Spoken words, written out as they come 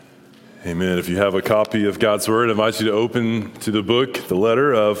Amen. If you have a copy of God's Word, I invite you to open to the book, the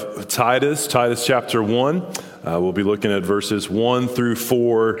letter of Titus chapter 1. We'll be looking at verses 1 through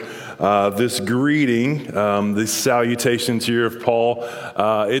 4. This greeting, this salutations here of Paul,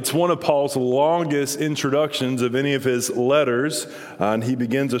 it's one of Paul's longest introductions of any of his letters. And he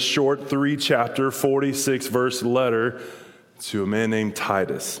begins a short 3-chapter, 46-verse letter to a man named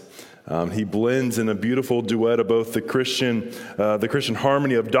Titus. He blends in a beautiful duet of both the Christian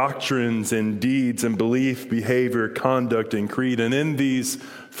harmony of doctrines and deeds and belief, behavior, conduct, and creed. And in these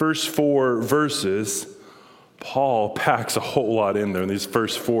first 4 verses, Paul packs a whole lot in there in these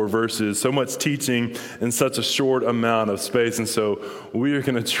first 4 verses. So much teaching in such a short amount of space. And so we are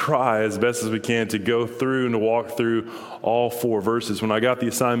going to try as best as we can to go through and to walk through all 4 verses. When I got the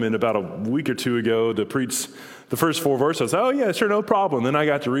assignment about a week or 2 ago to preach the first 4 verses, I said, oh yeah, sure, no problem. Then I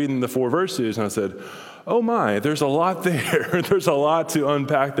got to reading the 4 verses and I said, oh my, there's a lot there. There's a lot to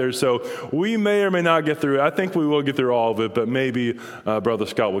unpack there. So we may or may not get through it. I think we will get through all of it, but maybe Brother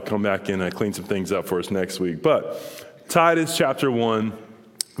Scott will come back in and clean some things up for us next week. But Titus chapter 1,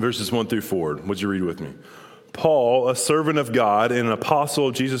 verses 1 through 4. Would you read with me? Paul, a servant of God and an apostle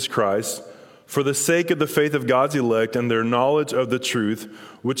of Jesus Christ, for the sake of the faith of God's elect and their knowledge of the truth,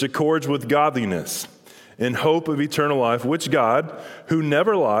 which accords with godliness, in hope of eternal life, which God, who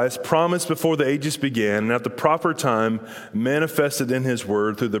never lies, promised before the ages began, and at the proper time manifested in his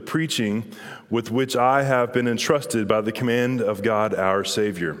word through the preaching with which I have been entrusted by the command of God our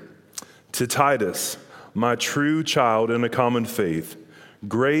Savior. To Titus, my true child in a common faith,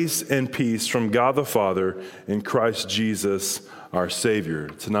 grace and peace from God the Father and Christ Jesus our Savior.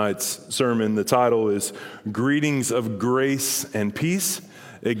 Tonight's sermon, the title is Greetings of Grace and Peace,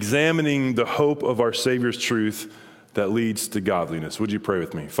 examining the hope of our Savior's truth that leads to godliness. Would you pray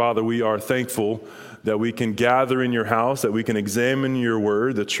with me? Father, we are thankful that we can gather in your house, that we can examine your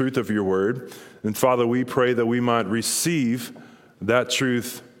word, the truth of your word. And Father, we pray that we might receive that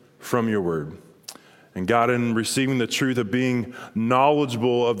truth from your word. And God, in receiving the truth of being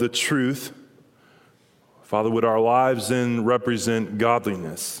knowledgeable of the truth, Father, would our lives then represent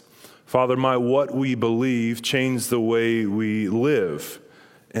godliness? Father, might what we believe change the way we live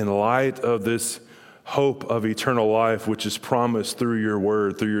in light of this hope of eternal life, which is promised through your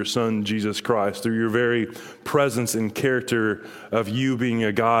word, through your Son, Jesus Christ, through your very presence and character of you being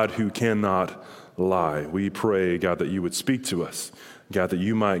a God who cannot lie. We pray, God, that you would speak to us. God, that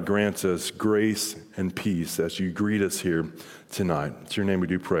you might grant us grace and peace as you greet us here tonight. It's your name we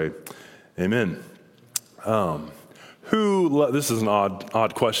do pray. Amen. This is an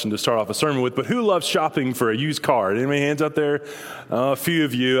odd question to start off a sermon with, but who loves shopping for a used car? Any hands out there? A few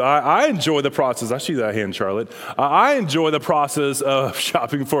of you. I enjoy the process. I see that hand, Charlotte. I enjoy the process of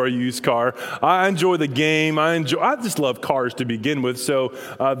shopping for a used car. I enjoy the game. I just love cars to begin with. So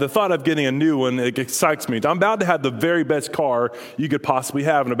the thought of getting a new one, it excites me. I'm about to have the very best car you could possibly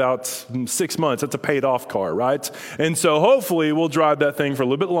have in about 6 months. That's a paid off car, right? And so hopefully we'll drive that thing for a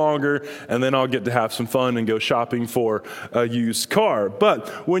little bit longer, and then I'll get to have some fun and go shopping for a used car. But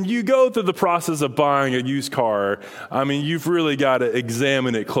when you go through the process of buying a used car, I mean, you've really got to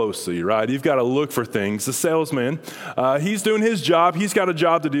examine it closely, right? You've got to look for things. The salesman, he's doing his job. He's got a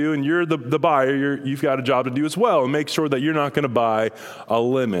job to do, and you're the buyer. You've got a job to do as well, and make sure that you're not going to buy a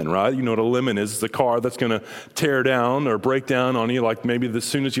lemon, right? You know what a lemon is? It's a car that's going to tear down or break down on you like maybe as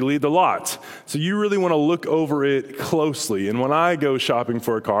soon as you leave the lot. So you really want to look over it closely. And when I go shopping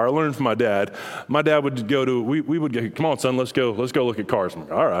for a car, I learned from my dad. My dad would go to, we would get, come on, son, let's go look at cars. I'm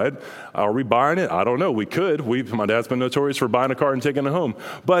like, all right, are we buying it? I don't know. We could. My dad's been notorious for buying a car and taking it home.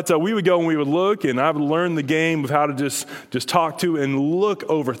 But we would go and we would look, and I would learn the game of how to just talk to and look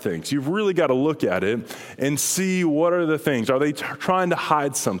over things. You've really got to look at it and see what are the things. Are they trying to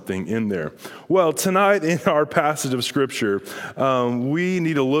hide something in there? Well, tonight in our passage of Scripture, we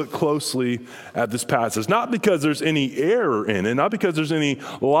need to look closely at this passage, not because there's any error in it, not because there's any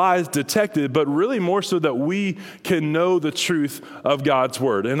lies detected, but really more so that we can know the truth of God's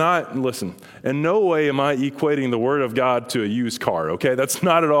word. And listen, in no way am I equating the word of God to a used car, okay? That's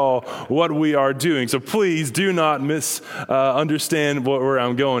not at all what we are doing. So please do not misunderstand where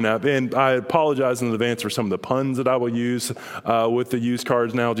I'm going at. And I apologize in advance for some of the puns that I will use with the used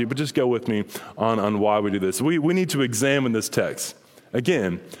cars analogy, but just go with me on why we do this. We need to examine this text.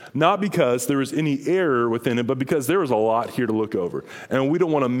 Again, not because there is any error within it, but because there is a lot here to look over. And we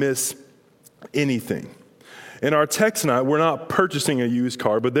don't want to miss anything. In our text tonight, we're not purchasing a used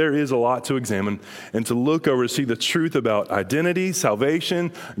car, but there is a lot to examine and to look over to see the truth about identity,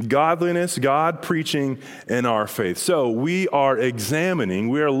 salvation, godliness, God, preaching, and our faith. So we are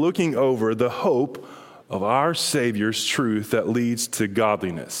looking over the hope of our Savior's truth that leads to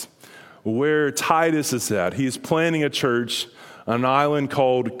godliness. where Titus is at. He is planting a church on an island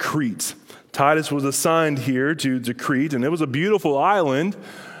called Crete. Titus was assigned here to Crete, and it was a beautiful island.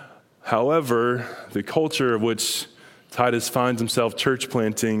 However, the culture of which Titus finds himself church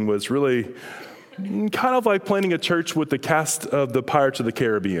planting was really kind of like planting a church with the cast of the Pirates of the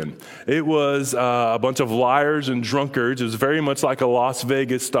Caribbean. It was a bunch of liars and drunkards. It was very much like a Las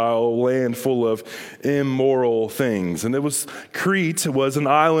Vegas style land full of immoral things. And Crete was an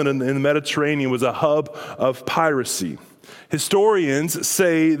island in the Mediterranean, was a hub of piracy. Historians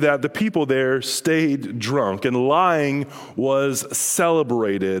say that the people there stayed drunk, and lying was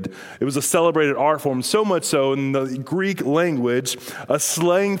celebrated. It was a celebrated art form, so much so in the Greek language, a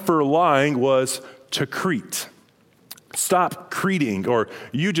slang for lying was to crete. Stop creting, or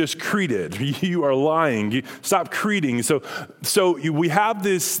you just creted. You are lying. Stop creting. So we have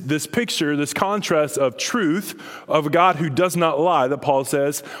this picture, this contrast of truth, of a God who does not lie, that Paul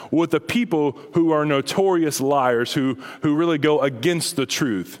says, with the people who are notorious liars, who really go against the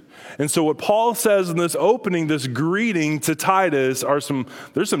truth. And so what Paul says in this opening, this greeting to Titus,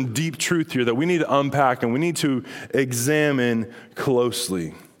 there's some deep truth here that we need to unpack and we need to examine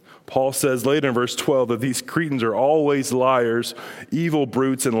closely. Paul says later in verse 12 that these Cretans are always liars, evil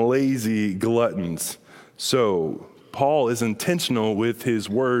brutes, and lazy gluttons. So Paul is intentional with his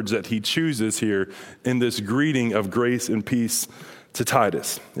words that he chooses here in this greeting of grace and peace to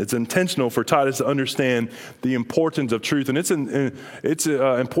Titus. It's intentional for Titus to understand the importance of truth, and it's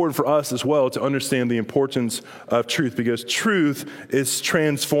important for us as well to understand the importance of truth, because truth is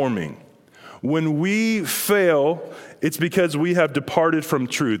transforming. When we fail, it's because we have departed from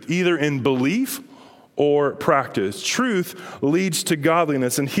truth, either in belief or practice. Truth leads to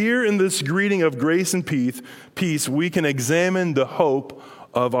godliness. And here in this greeting of grace and peace, we can examine the hope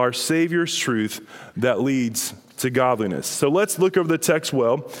of our Savior's truth that leads to godliness. So let's look over the text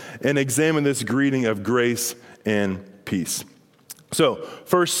well and examine this greeting of grace and peace. So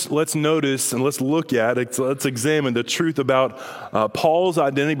first, let's notice and let's look at it. Let's examine the truth about Paul's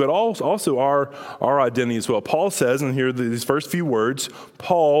identity, but also our identity as well. Paul says, and here are these first few words,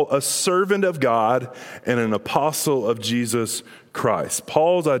 Paul, a servant of God and an apostle of Jesus Christ.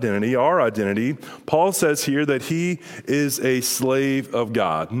 Paul's identity, our identity, Paul says here that he is a slave of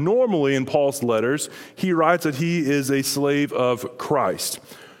God. Normally in Paul's letters, he writes that he is a slave of Christ.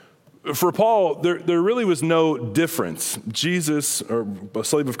 For Paul, there really was no difference. Jesus, or a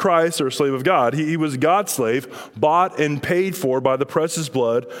slave of Christ or a slave of God, he was God's slave, bought and paid for by the precious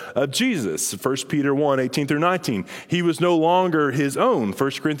blood of Jesus. 1 Peter 1, 18 through 19. He was no longer his own.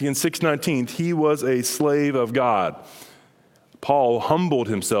 1 Corinthians 6, 19. He was a slave of God. Paul humbled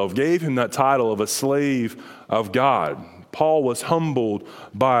himself, gave him that title of a slave of God. Paul was humbled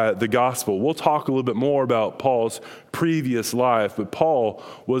by the gospel. We'll talk a little bit more about Paul's previous life, but Paul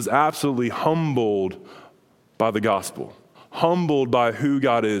was absolutely humbled by the gospel, humbled by who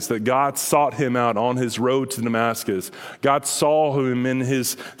God is, that God sought him out on his road to Damascus. God saw him in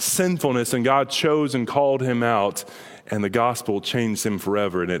his sinfulness, and God chose and called him out, and the gospel changed him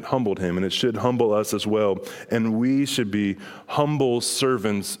forever, and it humbled him, and it should humble us as well, and we should be humble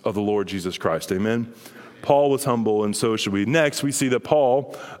servants of the Lord Jesus Christ. Amen? Paul was humble, and so should we. Next, we see that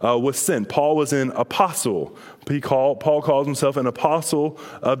Paul was sent. Paul was an apostle. Paul calls himself an apostle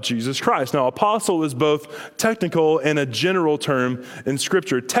of Jesus Christ. Now, apostle is both technical and a general term in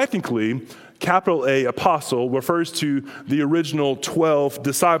Scripture. Technically, capital A, apostle, refers to the original 12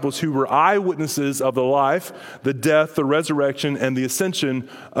 disciples who were eyewitnesses of the life, the death, the resurrection, and the ascension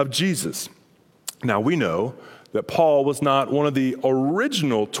of Jesus. Now, we know that Paul was not one of the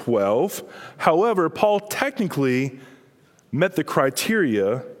original 12. However, Paul technically met the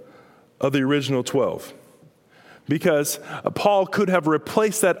criteria of the original 12. Because Paul could have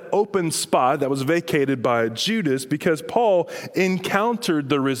replaced that open spot that was vacated by Judas, because Paul encountered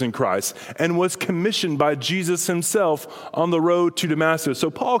the risen Christ and was commissioned by Jesus himself on the road to Damascus. So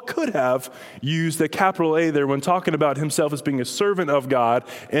Paul could have used the capital A there when talking about himself as being a servant of God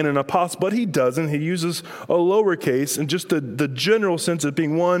and an apostle, but he doesn't. He uses a lowercase in just the general sense of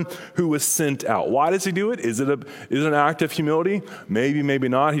being one who was sent out. Why does he do it? Is it an act of humility? Maybe, maybe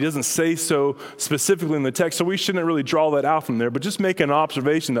not. He doesn't say so specifically in the text, so we shouldn't really draw that out from there, but just make an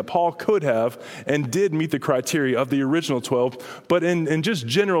observation that Paul could have and did meet the criteria of the original 12, but in just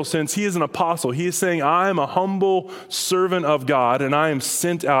general sense, he is an apostle. He is saying, I am a humble servant of God, and I am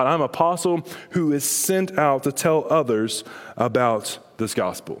sent out. I'm an apostle who is sent out to tell others about this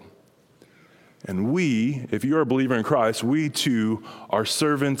gospel. And we, if you are a believer in Christ, we too are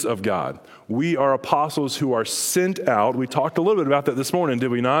servants of God. We are apostles who are sent out. We talked a little bit about that this morning, did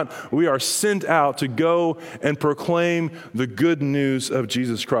we not? We are sent out to go and proclaim the good news of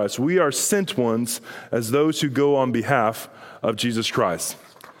Jesus Christ. We are sent ones as those who go on behalf of Jesus Christ.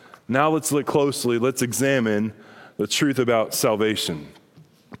 Now let's look closely. Let's examine the truth about salvation.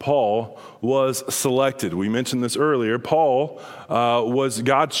 Paul was selected. We mentioned this earlier.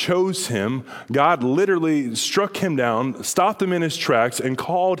 God chose him. God literally struck him down, stopped him in his tracks, and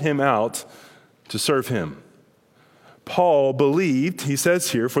called him out to serve him. Paul believed, he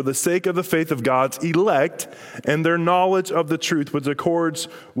says here, for the sake of the faith of God's elect and their knowledge of the truth which accords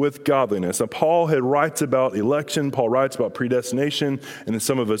with godliness. Now, Paul writes about election. Paul writes about predestination. And in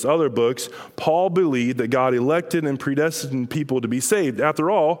some of his other books, Paul believed that God elected and predestined people to be saved.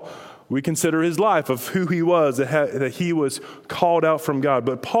 After all, we consider his life of who he was, that he was called out from God.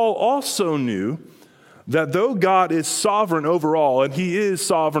 But Paul also knew that though God is sovereign over all, and he is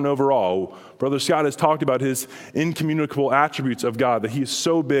sovereign over all, Brother Scott has talked about his incommunicable attributes of God, that he is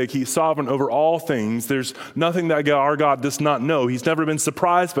so big, he's sovereign over all things. There's nothing that our God does not know. He's never been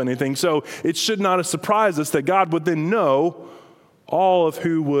surprised by anything. So it should not have surprised us that God would then know all of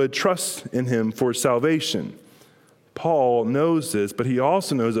who would trust in him for salvation. Paul knows this, but he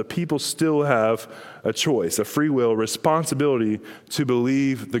also knows that people still have a choice, a free will, responsibility to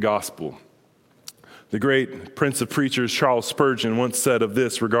believe the gospel. The great Prince of Preachers, Charles Spurgeon, once said of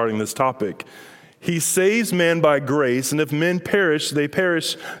this regarding this topic: "He saves man by grace, and if men perish, they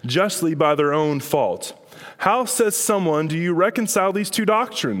perish justly by their own fault. How, says someone, do you reconcile these two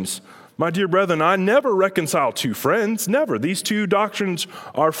doctrines? My dear brethren, I never reconcile two friends, never. These two doctrines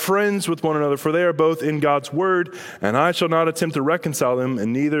are friends with one another, for they are both in God's word, and I shall not attempt to reconcile them,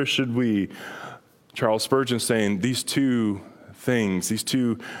 and neither should we." Charles Spurgeon saying these two things, these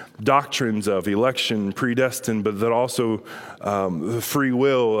two doctrines of election, predestined, but that also the free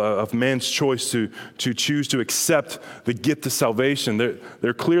will of man's choice to choose to accept the gift of salvation.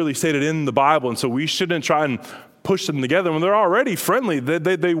 They're clearly stated in the Bible, and so we shouldn't try and push them together when they're already friendly.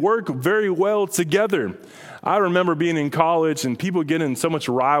 They work very well together. I remember being in college and people getting so much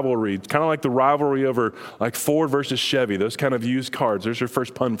rivalry, kind of like the rivalry over like Ford versus Chevy, those kind of used cars. There's your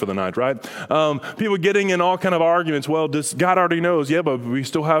first pun for the night, right? People getting in all kind of arguments. Well, God already knows, yeah, but we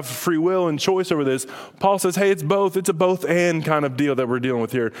still have free will and choice over this. Paul says, hey, it's both. It's a both and kind of deal that we're dealing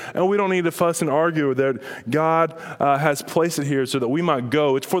with here. And we don't need to fuss and argue that God has placed it here so that we might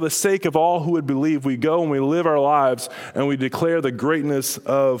go. It's for the sake of all who would believe. We go and we live our lives and we declare the greatness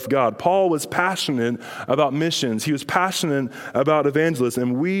of God. Paul was passionate about missions. He was passionate about evangelism,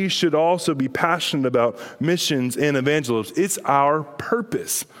 and we should also be passionate about missions and evangelism. It's our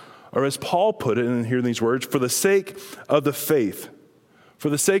purpose, or as Paul put it, and hear these words, for the sake of the faith. For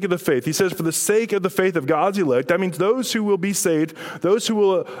the sake of the faith. He says, for the sake of the faith of God's elect. That means those who will be saved, those who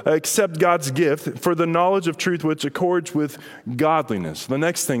will accept God's gift, for the knowledge of truth which accords with godliness. The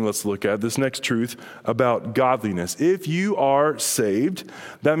next thing let's look at, this next truth about godliness. If you are saved,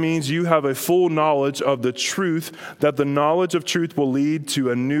 that means you have a full knowledge of the truth, that the knowledge of truth will lead to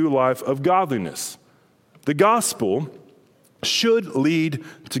a new life of godliness. The gospel should lead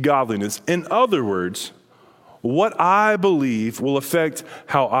to godliness. In other words, what I believe will affect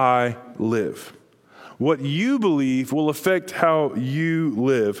how I live. What you believe will affect how you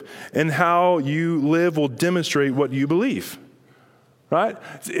live. And how you live will demonstrate what you believe. Right?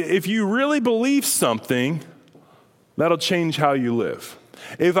 If you really believe something, that'll change how you live.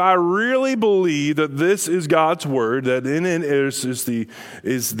 If I really believe that this is God's word, that in it is the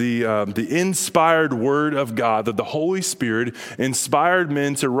inspired word of God, that the Holy Spirit inspired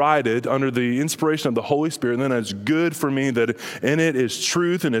men to write it under the inspiration of the Holy Spirit, and then it's good for me, that in it is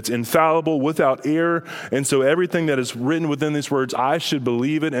truth and it's infallible, without error, and so everything that is written within these words, I should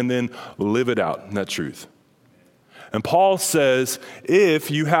believe it and then live it out, in that truth. And Paul says, if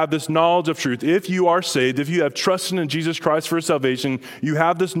you have this knowledge of truth, if you are saved, if you have trusted in Jesus Christ for salvation, you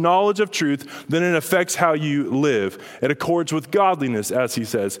have this knowledge of truth, then it affects how you live. It accords with godliness, as he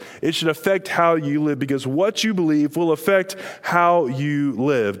says. It should affect how you live, because what you believe will affect how you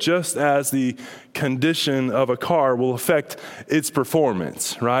live, just as the condition of a car will affect its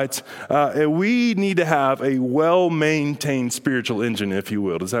performance, right? We need to have a well-maintained spiritual engine, if you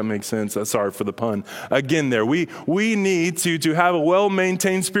will. Does that make sense? Sorry for the pun. Again there, we need to have a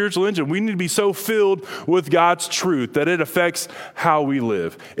well-maintained spiritual engine. We need to be so filled with God's truth that it affects how we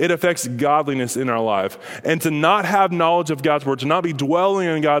live. It affects godliness in our life. And to not have knowledge of God's word, to not be dwelling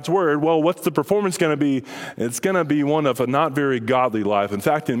in God's word, well, what's the performance going to be? It's going to be one of a not very godly life. In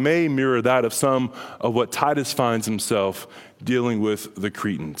fact, it may mirror that of some of what Titus finds himself dealing with the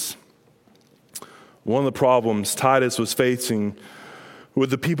Cretans. One of the problems Titus was facing with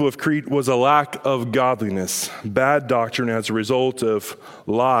the people of Crete was a lack of godliness, bad doctrine as a result of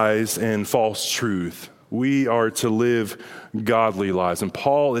lies and false truth. We are to live godly lives. And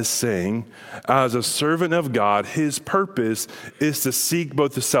Paul is saying, as a servant of God, his purpose is to seek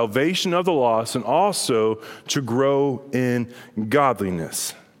both the salvation of the lost and also to grow in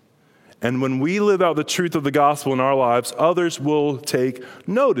godliness. And when we live out the truth of the gospel in our lives, others will take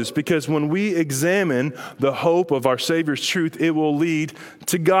notice, because when we examine the hope of our Savior's truth, it will lead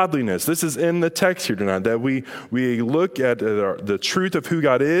to godliness. This is in the text here tonight, that we look at the truth of who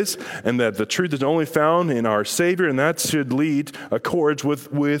God is, and that the truth is only found in our Savior, and that should lead accords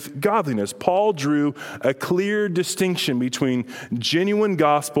with godliness. Paul drew a clear distinction between genuine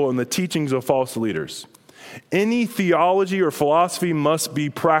gospel and the teachings of false leaders. Any theology or philosophy must be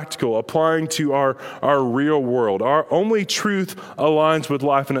practical, applying to our real world. Our only truth aligns with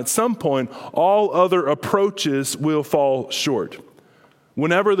life, and at some point, all other approaches will fall short.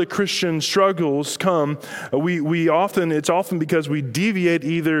 Whenever the Christian struggles come, it's often because we deviate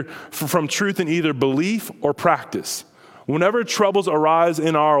either from truth in either belief or practice. Whenever troubles arise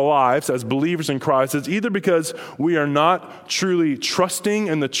in our lives as believers in Christ, it's either because we are not truly trusting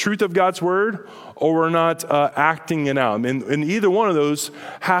in the truth of God's word, or we're not acting it out. And either one of those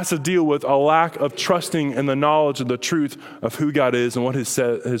has to deal with a lack of trusting in the knowledge of the truth of who God is and what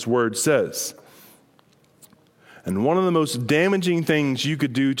his word says. And one of the most damaging things you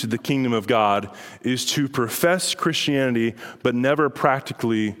could do to the kingdom of God is to profess Christianity but never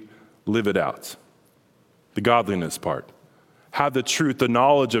practically live it out. The godliness part. Have the truth, the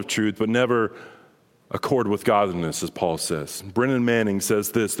knowledge of truth, but never accord with godliness, as Paul says. Brennan Manning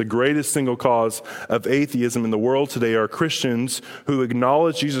says this: the greatest single cause of atheism in the world today are Christians who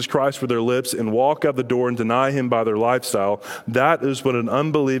acknowledge Jesus Christ with their lips and walk out the door and deny him by their lifestyle. That is what an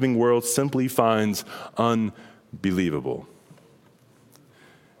unbelieving world simply finds unbelievable.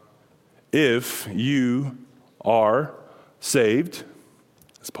 If you are saved,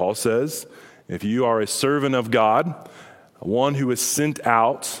 as Paul says, if you are a servant of God, one who is sent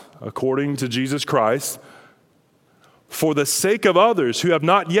out according to Jesus Christ, for the sake of others who have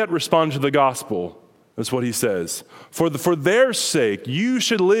not yet responded to the gospel, that's what he says. For their sake, you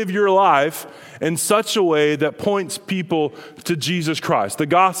should live your life in such a way that points people to Jesus Christ, the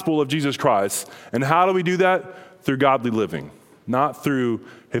gospel of Jesus Christ. And how do we do that? Through godly living, not through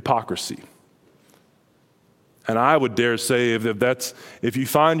hypocrisy. And I would dare say if you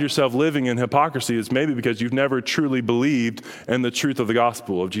find yourself living in hypocrisy, it's maybe because you've never truly believed in the truth of the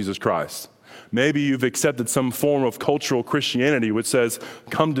gospel of Jesus Christ. Maybe you've accepted some form of cultural Christianity which says,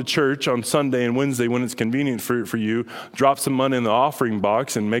 come to church on Sunday and Wednesday when it's convenient for you, drop some money in the offering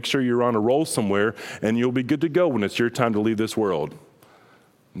box, and make sure you're on a roll somewhere, and you'll be good to go when it's your time to leave this world.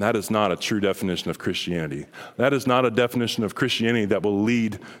 And that is not a true definition of Christianity. That is not a definition of Christianity that will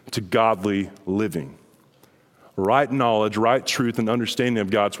lead to godly living. Right knowledge, right truth, and understanding of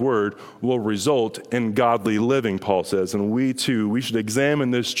God's word will result in godly living, Paul says. And we should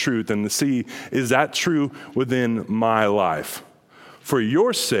examine this truth and see, is that true within my life? For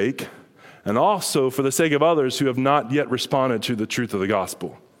your sake, and also for the sake of others who have not yet responded to the truth of the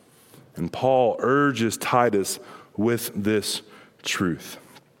gospel. And Paul urges Titus with this truth.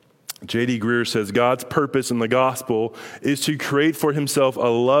 J.D. Greer says, God's purpose in the gospel is to create for himself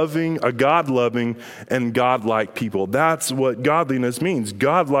a God-loving and God-like people. That's what godliness means,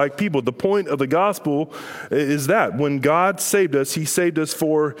 God-like people. The point of the gospel is that when God saved us, he saved us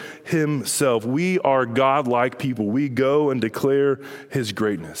for himself. We are God-like people. We go and declare his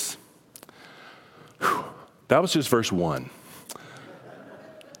greatness. Whew. That was just verse 1.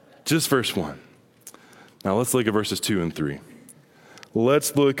 Just verse 1. Now let's look at verses 2 and 3.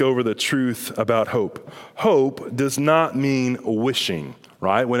 Let's look over the truth about hope. Hope does not mean wishing,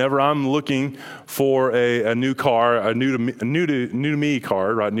 right? Whenever I'm looking for a new car, a new to me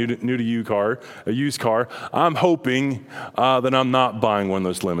car, right? New to you car, a used car, I'm hoping that I'm not buying one of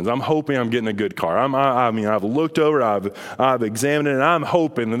those lemons. I'm hoping I'm getting a good car. I've looked over, I've examined it, and I'm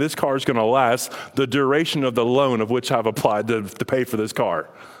hoping that this car is going to last the duration of the loan of which I've applied to pay for this car.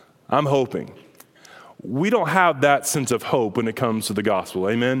 I'm hoping. We don't have that sense of hope when it comes to the gospel,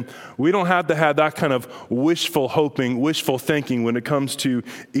 amen? We don't have to have that kind of wishful hoping, wishful thinking when it comes to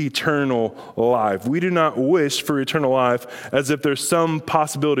eternal life. We do not wish for eternal life as if there's some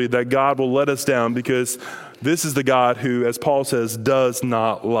possibility that God will let us down because This is the God who, as Paul says, does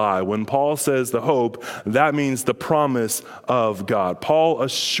not lie. When Paul says the hope, that means the promise of God. Paul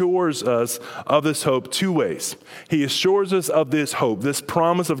assures us of this hope two ways. He assures us of this hope, this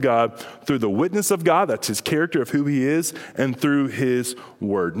promise of God, through the witness of God, that's his character of who he is, and through his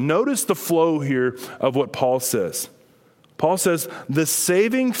word. Notice the flow here of what Paul says. Paul says, the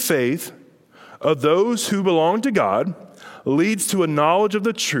saving faith of those who belong to God leads to a knowledge of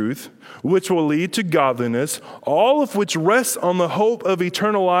the truth, which will lead to godliness, all of which rests on the hope of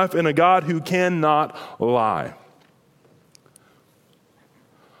eternal life in a God who cannot lie.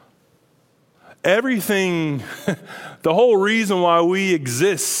 Everything, the whole reason why we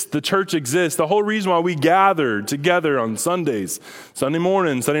exist, the church exists, the whole reason why we gather together on Sundays, Sunday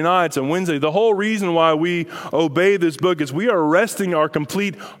mornings, Sunday nights, and Wednesday, the whole reason why we obey this book is we are resting our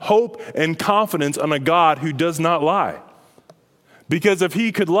complete hope and confidence on a God who does not lie. Because if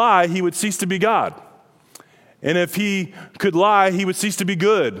he could lie, he would cease to be God. And if he could lie, he would cease to be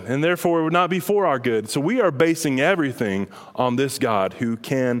good, and therefore it would not be for our good. So we are basing everything on this God who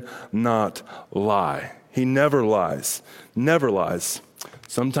cannot lie. He never lies, never lies.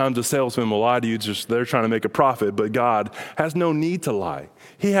 Sometimes a salesman will lie to you, just they're trying to make a profit, but God has no need to lie.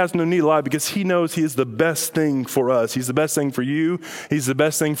 He has no need to lie because he knows he is the best thing for us. He's the best thing for you. He's the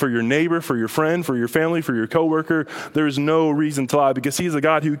best thing for your neighbor, for your friend, for your family, for your coworker. There is no reason to lie because he's a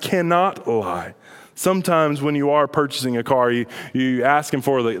God who cannot lie. Sometimes when you are purchasing a car, you ask him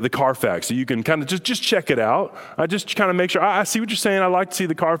for the Carfax, so you can kind of just check it out. I just kind of make sure, I see what you're saying. I like to see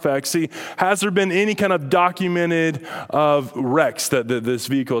the Carfax. See, has there been any kind of documented wrecks that this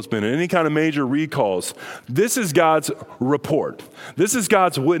vehicle has been in, any kind of major recalls? This is God's report. This is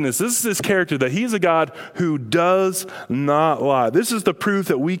God's witness. This is his character, that he's a God who does not lie. This is the proof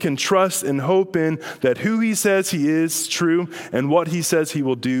that we can trust and hope in, that who he says he is true, and what he says he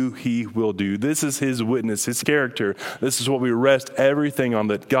will do, he will do. This is his witness, his character. This is what we rest everything on,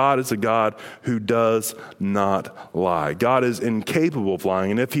 that God is a God who does not lie. God is incapable of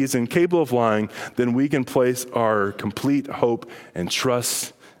lying, and if he is incapable of lying, then we can place our complete hope and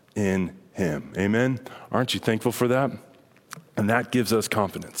trust in him. Amen? Aren't you thankful for that? And that gives us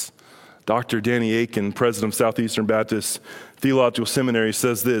confidence. Dr. Danny Aiken, president of Southeastern Baptist Theological Seminary,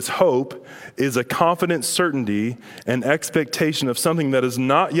 says this: hope is a confident certainty and expectation of something that is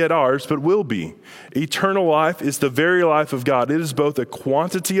not yet ours, but will be. Eternal life is the very life of God. It is both a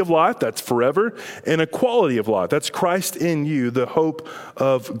quantity of life, that's forever, and a quality of life. That's Christ in you, the hope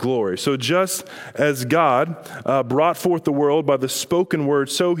of glory. So just as God brought forth the world by the spoken word,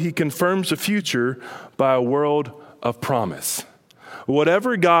 so he confirms the future by a world of promise.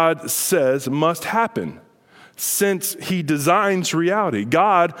 Whatever God says must happen, since he designs reality.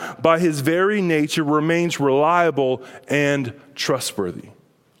 God, by his very nature, remains reliable and trustworthy.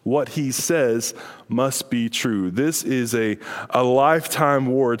 What he says must be true. This is a lifetime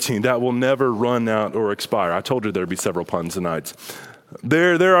warranty that will never run out or expire. I told you there'd be several puns tonight.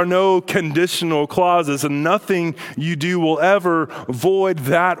 There are no conditional clauses, and nothing you do will ever void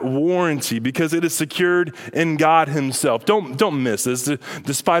that warranty because it is secured in God himself. Don't miss this.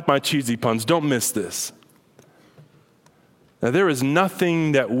 Despite my cheesy puns, don't miss this. Now, there is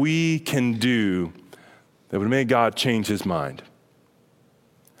nothing that we can do that would make God change his mind.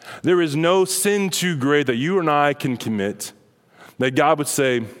 There is no sin too great that you and I can commit that God would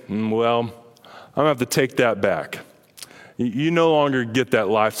say, well, I'm going to have to take that back. You no longer get that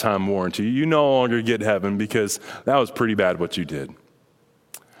lifetime warranty. You no longer get heaven because that was pretty bad what you did.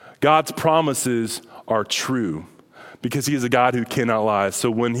 God's promises are true because he is a God who cannot lie. So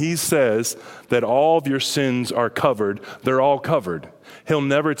when he says that all of your sins are covered, they're all covered. He'll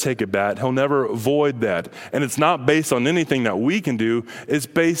never take it back. He'll never void that. And it's not based on anything that we can do. It's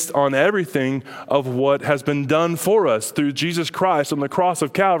based on everything of what has been done for us through Jesus Christ on the cross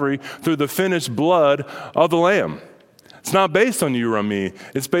of Calvary, through the finished blood of the Lamb. It's not based on you or on me.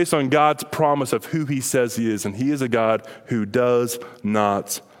 It's based on God's promise of who he says he is. And he is a God who does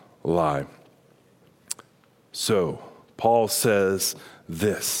not lie. So, Paul says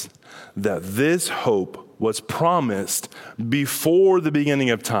this, that this hope was promised before the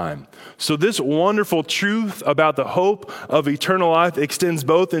beginning of time. So this wonderful truth about the hope of eternal life extends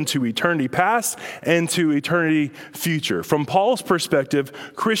both into eternity past and to eternity future. From Paul's perspective,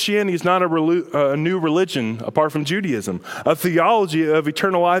 Christianity is not a new religion apart from Judaism. A theology of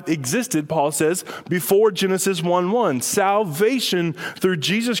eternal life existed, Paul says, before Genesis 1:1. Salvation through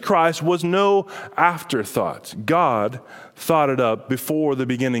Jesus Christ was no afterthought. God thought it up before the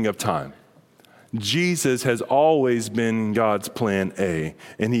beginning of time. Jesus has always been God's plan A,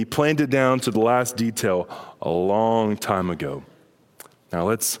 and he planned it down to the last detail a long time ago. Now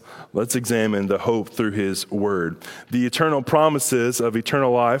let's examine the hope through his word. The eternal promises of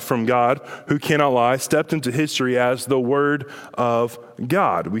eternal life from God, who cannot lie, stepped into history as the word of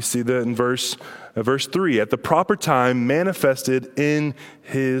God. We see that in verse 3, at the proper time manifested in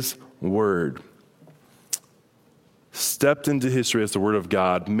his word. Stepped into history as the word of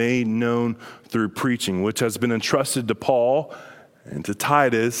God, made known through preaching, which has been entrusted to Paul and to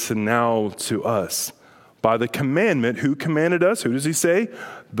Titus and now to us. By the commandment, who commanded us? Who does he say?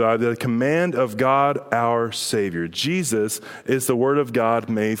 By the command of God, our Savior. Jesus is the Word of God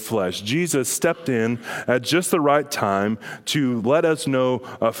made flesh. Jesus stepped in at just the right time to let us know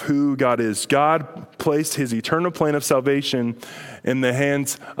of who God is. God placed his eternal plan of salvation in the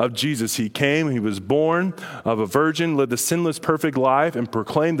hands of Jesus. He came, he was born of a virgin, lived a sinless, perfect life, and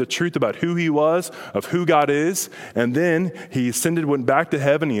proclaimed the truth about who he was, of who God is. And then he ascended, went back to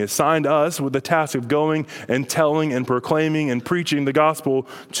heaven. He assigned us with the task of going and telling and proclaiming and preaching the gospel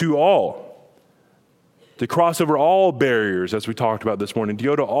to all, to cross over all barriers, as we talked about this morning, to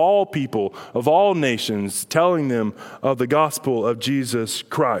go to all people of all nations, telling them of the gospel of Jesus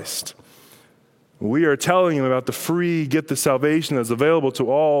Christ. We are telling them about the free gift of salvation that's available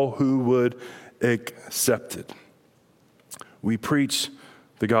to all who would accept it. We preach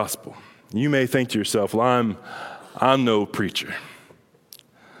the gospel. You may think to yourself, well, I'm no preacher.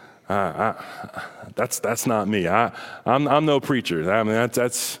 That's not me. I'm no preacher. I mean,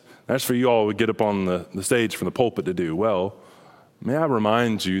 that's for you all to get up on the stage from the pulpit to do. Well, may I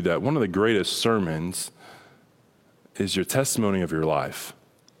remind you that one of the greatest sermons is your testimony of your life.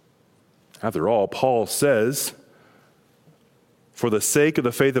 After all, Paul says, for the sake of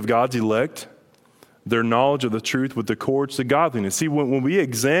the faith of God's elect, their knowledge of the truth with accords to godliness. See, when we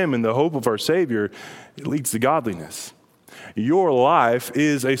examine the hope of our Savior, it leads to godliness. Your life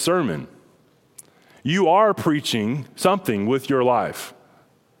is a sermon. You are preaching something with your life.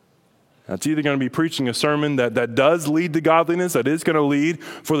 That's either going to be preaching a sermon that does lead to godliness, that is going to lead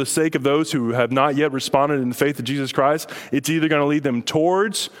for the sake of those who have not yet responded in the faith of Jesus Christ. It's either going to lead them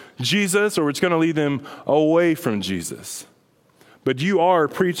towards Jesus or it's going to lead them away from Jesus. But you are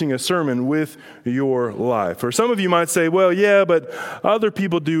preaching a sermon with your life. Or some of you might say, well, yeah, but other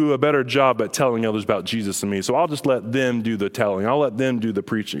people do a better job at telling others about Jesus than me, so I'll just let them do the telling. I'll let them do the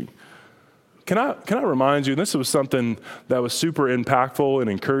preaching. Can I remind you, and this was something that was super impactful and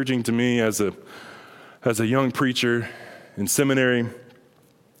encouraging to me as a young preacher in seminary.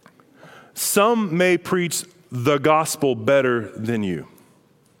 Some may preach the gospel better than you.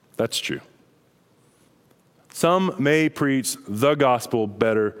 That's true. Some may preach the gospel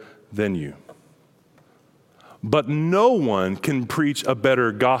better than you. But no one can preach a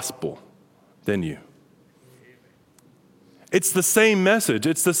better gospel than you. It's the same message.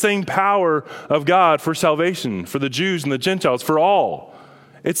 It's the same power of God for salvation, for the Jews and the Gentiles, for all.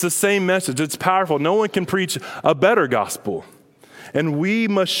 It's the same message. It's powerful. No one can preach a better gospel. And we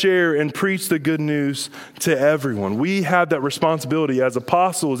must share and preach the good news to everyone. We have that responsibility as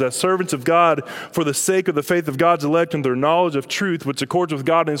apostles, as servants of God, for the sake of the faith of God's elect and their knowledge of truth, which accords with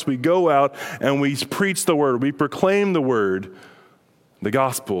godliness. We go out and we preach the word. We proclaim the word, the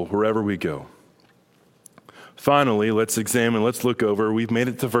gospel, wherever we go. Finally, let's look over. We've made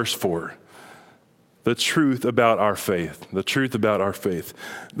it to verse 4. The truth about our faith. The truth about our faith.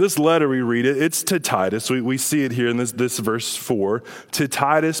 This letter, we read it, it's to Titus. We see it here in this verse 4. To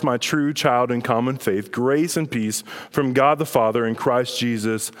Titus, my true child in common faith, grace and peace from God the Father and Christ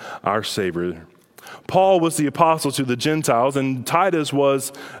Jesus, our Savior. Paul was the apostle to the Gentiles, and Titus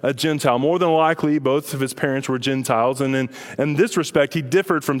was a Gentile. More than likely, both of his parents were Gentiles, and in this respect, he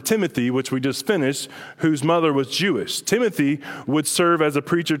differed from Timothy, which we just finished, whose mother was Jewish. Timothy would serve as a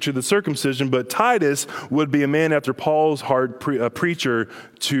preacher to the circumcision, but Titus would be a man after Paul's heart, a preacher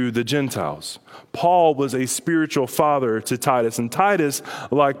to the Gentiles. Paul was a spiritual father to Titus, and Titus,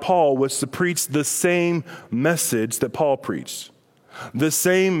 like Paul, was to preach the same message that Paul preached. The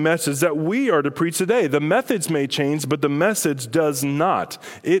same message that we are to preach today. The methods may change, but the message does not.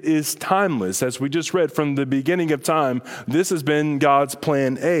 It is timeless. As we just read from the beginning of time, this has been God's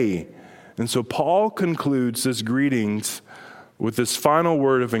plan A. And so Paul concludes his greetings with this final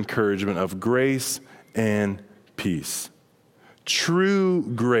word of encouragement of grace and peace. True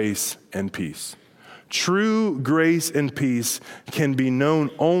grace and peace. True grace and peace can be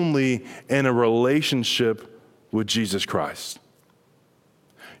known only in a relationship with Jesus Christ.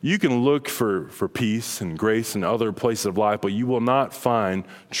 You can look for peace and grace in other places of life, but you will not find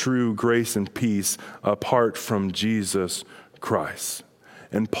true grace and peace apart from Jesus Christ.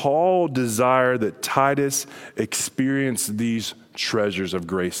 And Paul desired that Titus experience these treasures of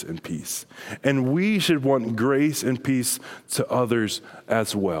grace and peace. And we should want grace and peace to others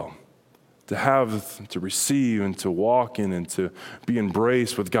as well. To have, to receive, and to walk in, and to be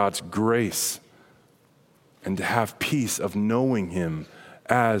embraced with God's grace. And to have peace of knowing him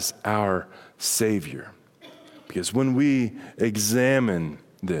as our Savior. Because when we examine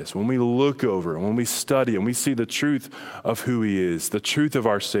this, when we look over, when we study, and we see the truth of who he is, the truth of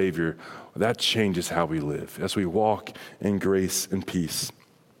our Savior, that changes how we live as we walk in grace and peace.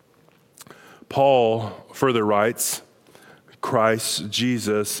 Paul further writes, Christ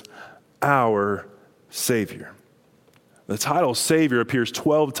Jesus, our Savior. The title Savior appears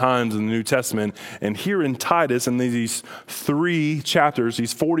 12 times in the New Testament, and here in Titus, in these 3 chapters,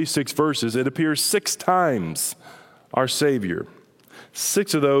 these 46 verses, it appears 6 times, our Savior.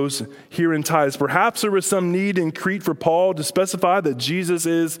 6 of those here in Titus. Perhaps there was some need in Crete for Paul to specify that Jesus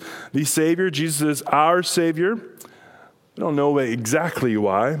is the Savior, Jesus is our Savior. We don't know exactly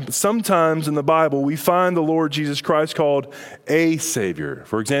why, but sometimes in the Bible we find the Lord Jesus Christ called a Savior.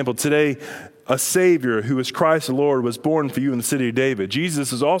 For example, today, a Savior who is Christ the Lord was born for you in the city of David.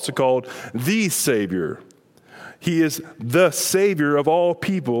 Jesus is also called the Savior. He is the Savior of all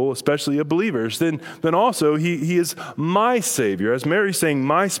people, especially of believers. Then also he is my Savior. As Mary's saying,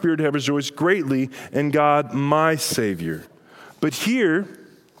 my spirit have rejoiced greatly in God, my Savior. But here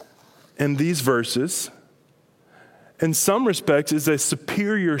in these verses, in some respects, is a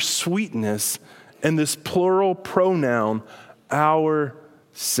superior sweetness in this plural pronoun, our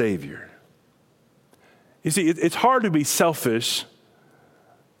Savior. You see, it's hard to be selfish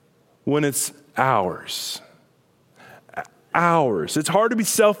when it's ours. Ours. It's hard to be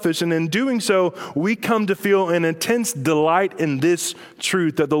selfish, and in doing so, we come to feel an intense delight in this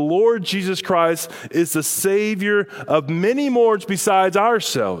truth that the Lord Jesus Christ is the Savior of many more besides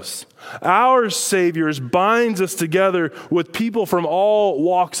ourselves. Our Savior binds us together with people from all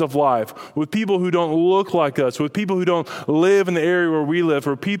walks of life, with people who don't look like us, with people who don't live in the area where we live,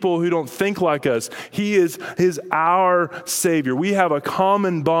 or people who don't think like us. He is our Savior. We have a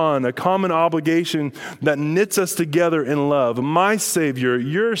common bond, a common obligation that knits us together in love. My Savior,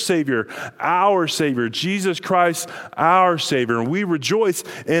 your Savior, our Savior, Jesus Christ, our Savior. And we rejoice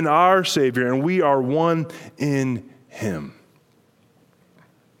in our Savior, and we are one in him.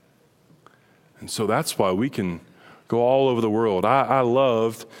 And so that's why we can go all over the world. I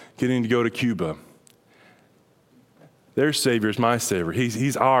loved getting to go to Cuba. Their Savior is my Savior.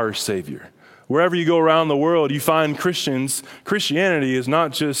 He's our Savior. Wherever you go around the world, you find Christians. Christianity is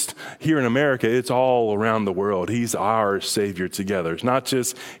not just here in America, it's all around the world. He's our Savior together. It's not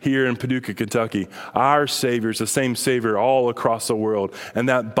just here in Paducah, Kentucky. Our Savior is the same Savior all across the world. And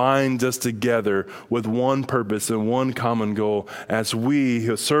that binds us together with one purpose and one common goal as we,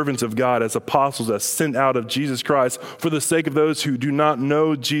 as servants of God, as apostles, as sent out of Jesus Christ for the sake of those who do not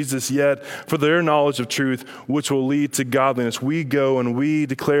know Jesus yet, for their knowledge of truth, which will lead to godliness. We go and we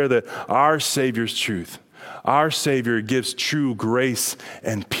declare that our Savior's truth. Our Savior gives true grace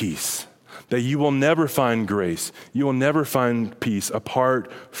and peace. That you will never find grace, you will never find peace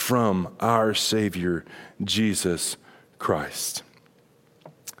apart from our Savior, Jesus Christ.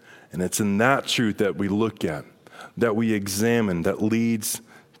 And it's in that truth that we look at, that we examine, that leads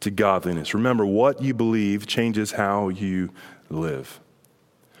to godliness. Remember, what you believe changes how you live.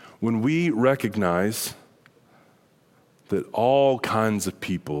 When we recognize that all kinds of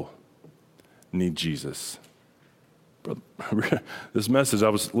people need Jesus. This message, I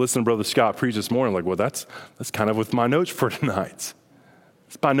was listening to Brother Scott preach this morning, like, well, that's kind of with my notes for tonight.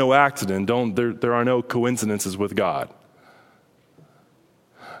 It's by no accident. There are no coincidences with God.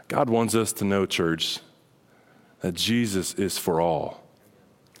 God wants us to know, church, that Jesus is for all.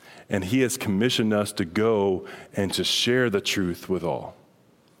 And he has commissioned us to go and to share the truth with all.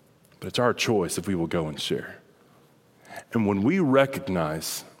 But it's our choice if we will go and share. And when we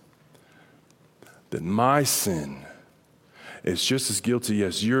recognize that my sin is just as guilty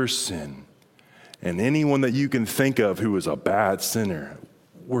as your sin, and anyone that you can think of who is a bad sinner,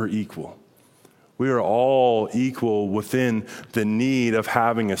 we're equal. We are all equal within the need of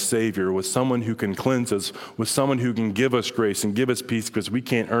having a Savior, with someone who can cleanse us, with someone who can give us grace and give us peace because we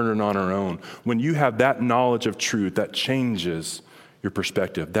can't earn it on our own. When you have that knowledge of truth, that changes your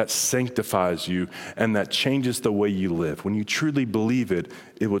perspective, that sanctifies you, and that changes the way you live. When you truly believe it,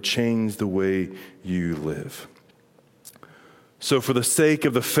 it will change the way you live. So for the sake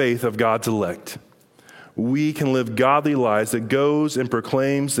of the faith of God's elect, we can live godly lives that goes and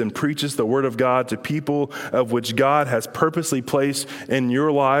proclaims and preaches the word of God to people of which God has purposely placed in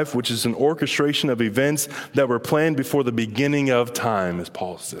your life, which is an orchestration of events that were planned before the beginning of time, as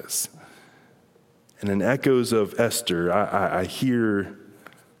Paul says. And in echoes of Esther, I hear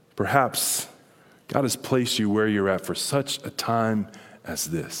perhaps God has placed you where you're at for such a time as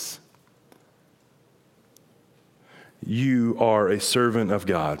this. You are a servant of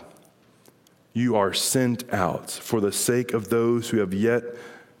God. You are sent out for the sake of those who have yet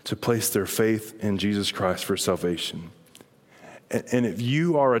to place their faith in Jesus Christ for salvation. And if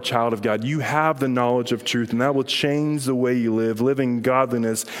you are a child of God, you have the knowledge of truth, and that will change the way you live, living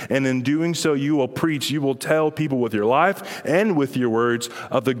godliness. And in doing so, you will preach, you will tell people with your life and with your words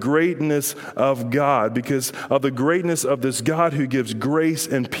of the greatness of God, because of the greatness of this God who gives grace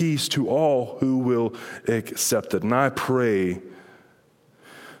and peace to all who will accept it. And I pray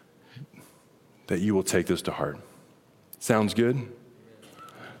that you will take this to heart. Sounds good?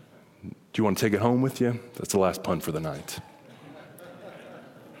 Do you want to take it home with you? That's the last pun for the night.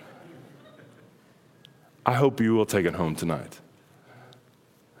 I hope you will take it home tonight.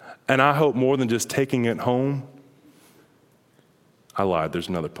 And I hope more than just taking it home, I lied, there's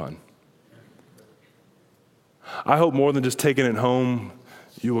another pun. I hope more than just taking it home,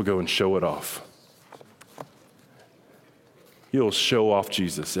 you will go and show it off. You'll show off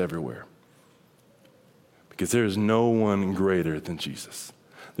Jesus everywhere. Because there is no one greater than Jesus.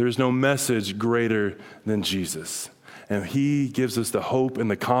 There is no message greater than Jesus. And he gives us the hope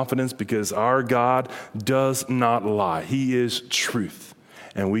and the confidence because our God does not lie. He is truth,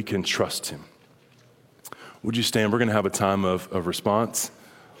 and we can trust him. Would you stand? We're going to have a time of response.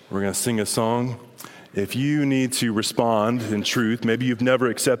 We're going to sing a song. If you need to respond in truth, maybe you've never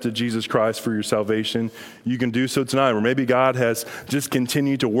accepted Jesus Christ for your salvation, you can do so tonight. Or maybe God has just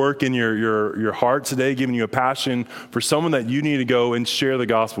continued to work in your heart today, giving you a passion for someone that you need to go and share the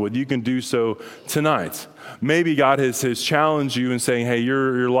gospel with. You can do so tonight. Maybe God has challenged you in saying, hey,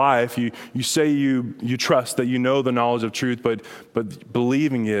 your life, you say you trust that you know the knowledge of truth, but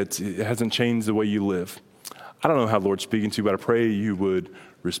believing it hasn't changed the way you live. I don't know how the Lord's speaking to you, but I pray you would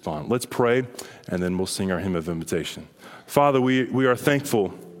respond. Let's pray, and then we'll sing our hymn of invitation. Father, we are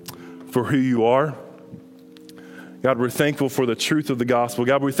thankful for who you are. God, we're thankful for the truth of the gospel.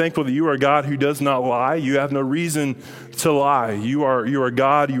 God, we're thankful that you are a God who does not lie. You have no reason to lie. You are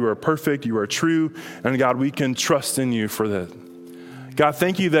God. You are perfect. You are true. And God, we can trust in you for that. God,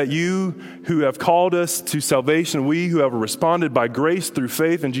 thank you that you who have called us to salvation, we who have responded by grace through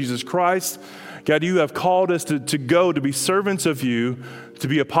faith in Jesus Christ, God, you have called us to go, to be servants of you, to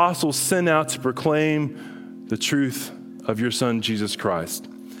be apostles sent out to proclaim the truth of your Son, Jesus Christ.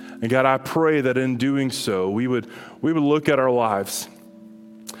 And God, I pray that in doing so, we would look at our lives.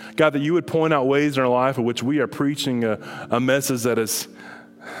 God, that you would point out ways in our life in which we are preaching a message that is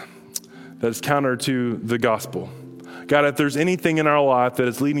counter to the gospel. God, if there's anything in our life that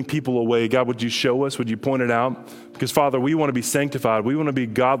is leading people away, God, would you show us? Would you point it out? Because, Father, we want to be sanctified. We want to be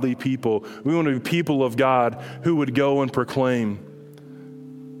godly people. We want to be people of God who would go and proclaim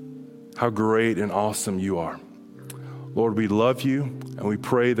how great and awesome you are. Lord, we love you, and we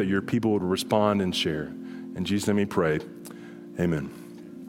pray that your people would respond and share. In Jesus' name we pray. Amen.